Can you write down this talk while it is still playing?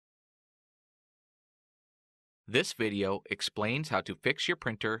This video explains how to fix your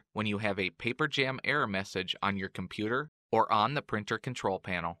printer when you have a paper jam error message on your computer or on the printer control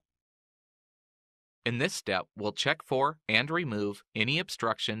panel. In this step, we'll check for and remove any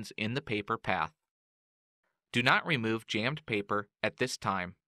obstructions in the paper path. Do not remove jammed paper at this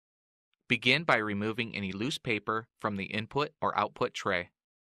time. Begin by removing any loose paper from the input or output tray.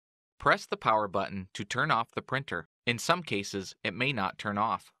 Press the power button to turn off the printer. In some cases, it may not turn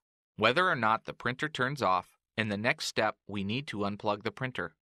off. Whether or not the printer turns off, in the next step, we need to unplug the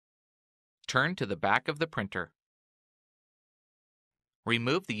printer. Turn to the back of the printer.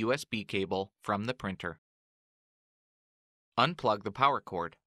 Remove the USB cable from the printer. Unplug the power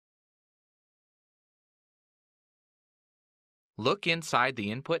cord. Look inside the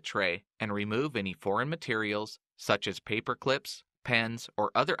input tray and remove any foreign materials such as paper clips, pens,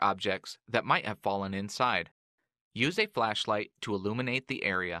 or other objects that might have fallen inside. Use a flashlight to illuminate the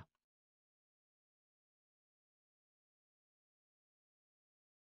area.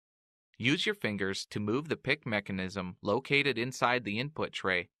 Use your fingers to move the pick mechanism located inside the input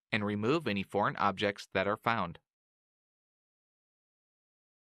tray and remove any foreign objects that are found.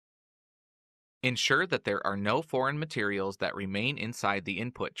 Ensure that there are no foreign materials that remain inside the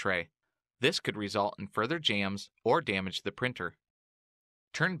input tray. This could result in further jams or damage the printer.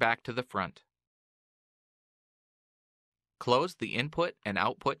 Turn back to the front. Close the input and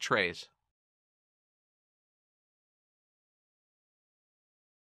output trays.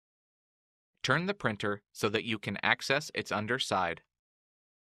 Turn the printer so that you can access its underside.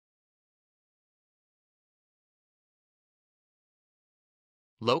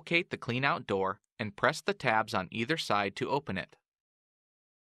 Locate the cleanout door and press the tabs on either side to open it.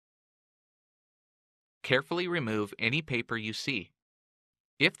 Carefully remove any paper you see.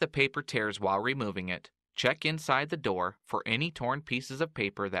 If the paper tears while removing it, check inside the door for any torn pieces of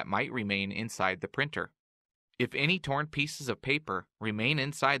paper that might remain inside the printer. If any torn pieces of paper remain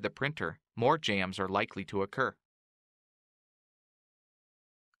inside the printer, more jams are likely to occur.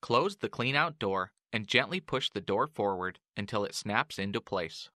 Close the cleanout door and gently push the door forward until it snaps into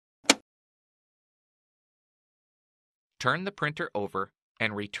place. Turn the printer over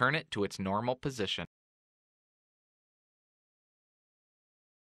and return it to its normal position.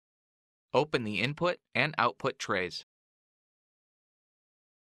 Open the input and output trays.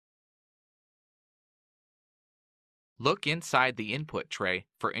 Look inside the input tray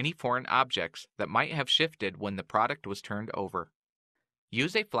for any foreign objects that might have shifted when the product was turned over.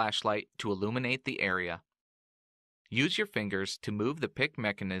 Use a flashlight to illuminate the area. Use your fingers to move the pick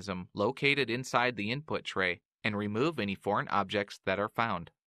mechanism located inside the input tray and remove any foreign objects that are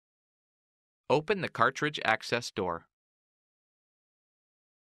found. Open the cartridge access door.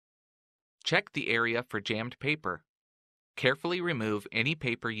 Check the area for jammed paper. Carefully remove any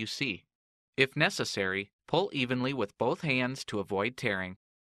paper you see. If necessary, pull evenly with both hands to avoid tearing.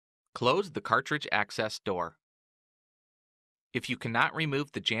 Close the cartridge access door. If you cannot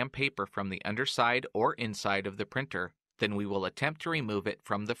remove the jammed paper from the underside or inside of the printer, then we will attempt to remove it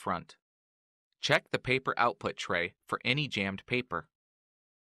from the front. Check the paper output tray for any jammed paper.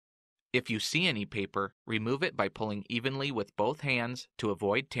 If you see any paper, remove it by pulling evenly with both hands to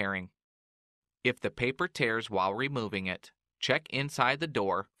avoid tearing. If the paper tears while removing it, check inside the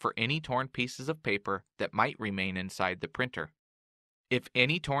door for any torn pieces of paper that might remain inside the printer. If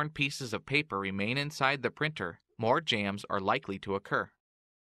any torn pieces of paper remain inside the printer, more jams are likely to occur.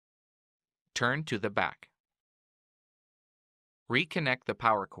 Turn to the back. Reconnect the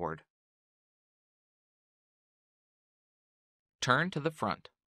power cord. Turn to the front.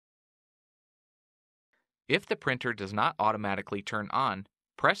 If the printer does not automatically turn on,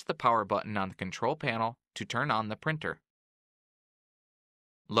 press the power button on the control panel to turn on the printer.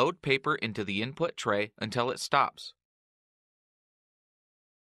 Load paper into the input tray until it stops.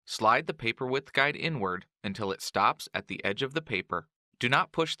 Slide the paper width guide inward until it stops at the edge of the paper. Do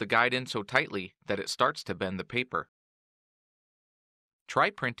not push the guide in so tightly that it starts to bend the paper. Try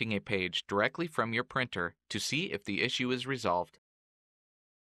printing a page directly from your printer to see if the issue is resolved.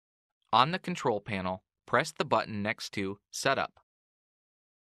 On the control panel, press the button next to Setup.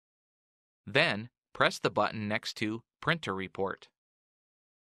 Then, press the button next to Printer Report.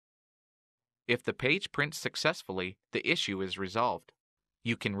 If the page prints successfully, the issue is resolved.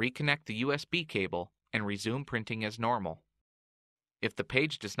 You can reconnect the USB cable and resume printing as normal. If the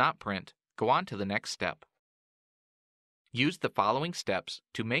page does not print, go on to the next step. Use the following steps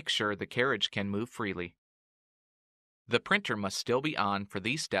to make sure the carriage can move freely. The printer must still be on for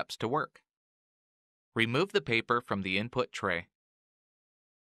these steps to work. Remove the paper from the input tray.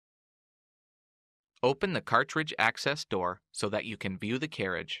 Open the cartridge access door so that you can view the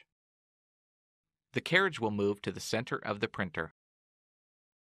carriage. the carriage will move to the center of the printer.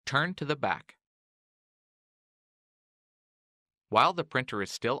 Turn to the back. While the printer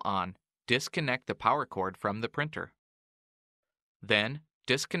is still on, disconnect the power cord from the printer. Then,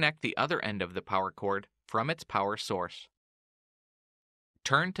 disconnect the other end of the power cord from its power source.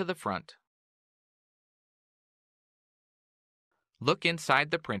 Turn to the front. Look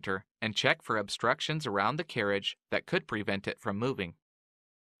inside the printer and check for obstructions around the carriage that could prevent it from moving.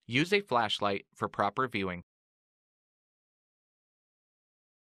 Use a flashlight for proper viewing.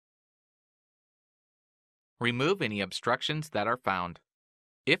 Remove any obstructions that are found.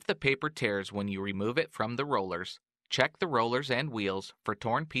 If the paper tears when you remove it from the rollers, check the rollers and wheels for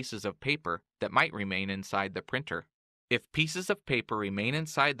torn pieces of paper that might remain inside the printer. If pieces of paper remain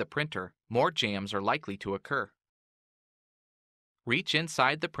inside the printer, more jams are likely to occur. Reach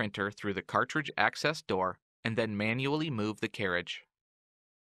inside the printer through the cartridge access door and then manually move the carriage.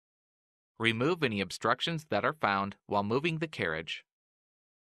 Remove any obstructions that are found while moving the carriage.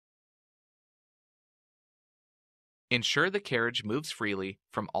 Ensure the carriage moves freely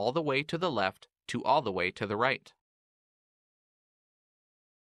from all the way to the left to all the way to the right.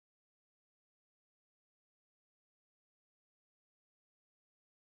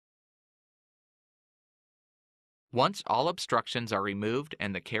 Once all obstructions are removed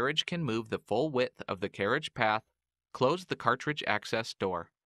and the carriage can move the full width of the carriage path, close the cartridge access door.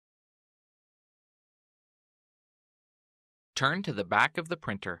 Turn to the back of the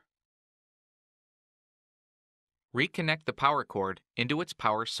printer. Reconnect the power cord into its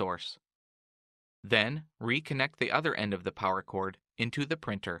power source. Then, reconnect the other end of the power cord into the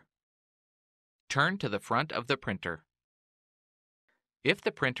printer. Turn to the front of the printer. If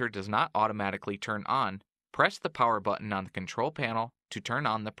the printer does not automatically turn on, press the power button on the control panel to turn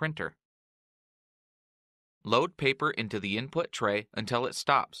on the printer. Load paper into the input tray until it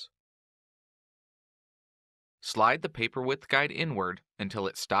stops. Slide the paper width guide inward until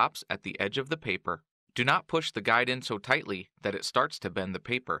it stops at the edge of the paper. Do not push the guide in so tightly that it starts to bend the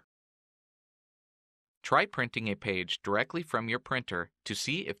paper. Try printing a page directly from your printer to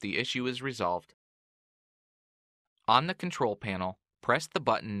see if the issue is resolved. On the control panel, press the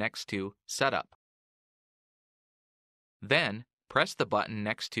button next to Setup. Then, press the button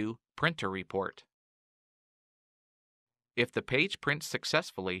next to Printer Report. If the page prints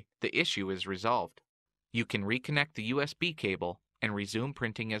successfully, the issue is resolved. You can reconnect the USB cable and resume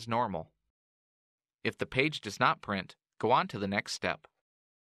printing as normal. If the page does not print, go on to the next step.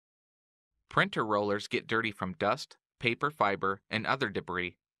 Printer rollers get dirty from dust, paper fiber, and other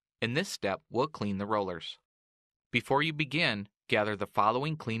debris. In this step, we'll clean the rollers. Before you begin, gather the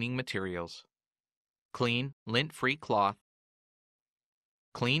following cleaning materials: clean, lint-free cloth,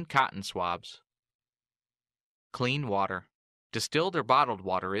 clean cotton swabs, clean water. Distilled or bottled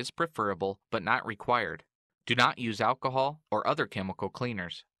water is preferable but not required. Do not use alcohol or other chemical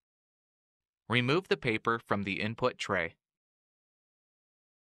cleaners. Remove the paper from the input tray.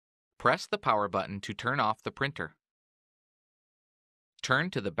 Press the power button to turn off the printer. Turn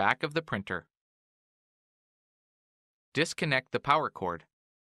to the back of the printer. Disconnect the power cord.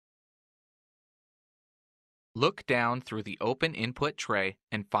 Look down through the open input tray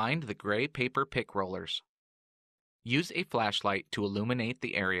and find the gray paper pick rollers. Use a flashlight to illuminate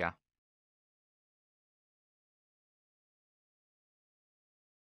the area.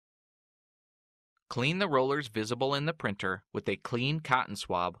 Clean the rollers visible in the printer with a clean cotton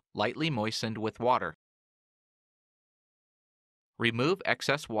swab lightly moistened with water. Remove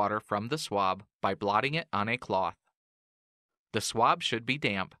excess water from the swab by blotting it on a cloth. The swab should be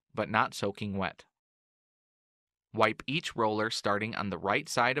damp but not soaking wet. Wipe each roller starting on the right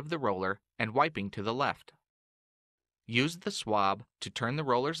side of the roller and wiping to the left. Use the swab to turn the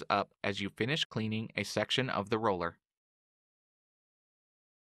rollers up as you finish cleaning a section of the roller.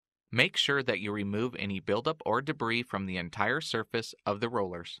 Make sure that you remove any buildup or debris from the entire surface of the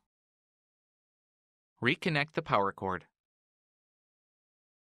rollers. Reconnect the power cord.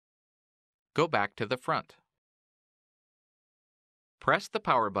 Go back to the front. Press the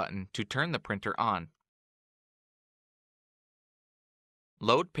power button to turn the printer on.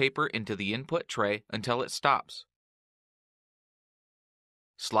 Load paper into the input tray until it stops.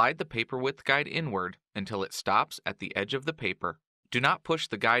 Slide the paper width guide inward until it stops at the edge of the paper. Do not push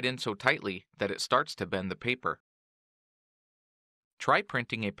the guide in so tightly that it starts to bend the paper. Try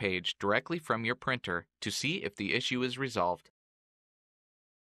printing a page directly from your printer to see if the issue is resolved.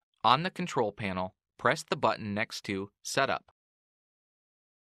 On the control panel, press the button next to Setup.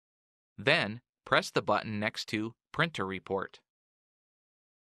 Then, press the button next to Printer Report.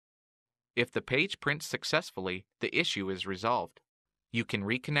 If the page prints successfully, the issue is resolved. You can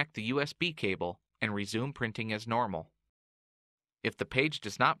reconnect the USB cable and resume printing as normal. If the page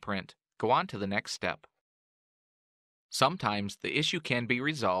does not print, go on to the next step. Sometimes the issue can be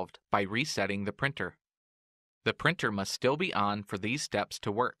resolved by resetting the printer. The printer must still be on for these steps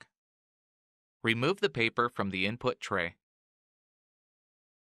to work. Remove the paper from the input tray.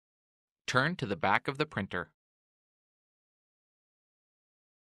 Turn to the back of the printer.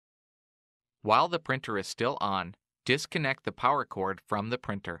 While the printer is still on, disconnect the power cord from the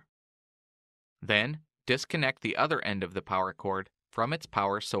printer. Then, disconnect the other end of the power cord from its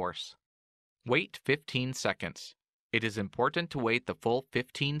power source. Wait 15 seconds. It is important to wait the full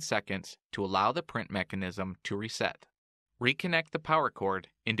 15 seconds to allow the print mechanism to reset. Reconnect the power cord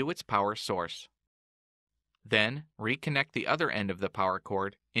into its power source. Then, reconnect the other end of the power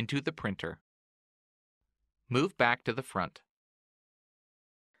cord into the printer. Move back to the front.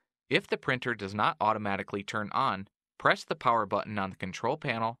 If the printer does not automatically turn on, press the power button on the control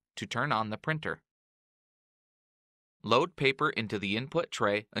panel to turn on the printer. Load paper into the input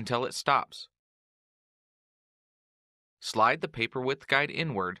tray until it stops. Slide the paper width guide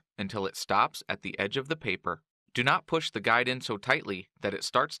inward until it stops at the edge of the paper. Do not push the guide in so tightly that it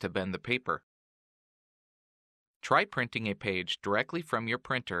starts to bend the paper. Try printing a page directly from your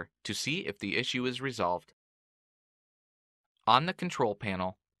printer to see if the issue is resolved. On the control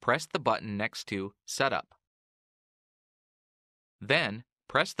panel, press the button next to Setup. Then,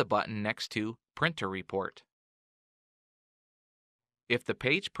 press the button next to Printer Report. If the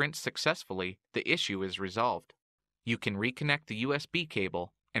page prints successfully, the issue is resolved. You can reconnect the USB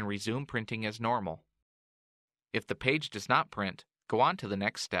cable and resume printing as normal. If the page does not print, go on to the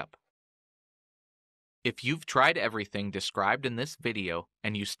next step. If you've tried everything described in this video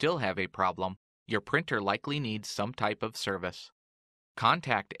and you still have a problem, your printer likely needs some type of service.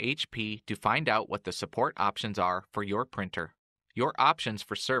 Contact HP to find out what the support options are for your printer. Your options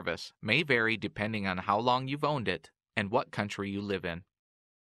for service may vary depending on how long you've owned it and what country you live in.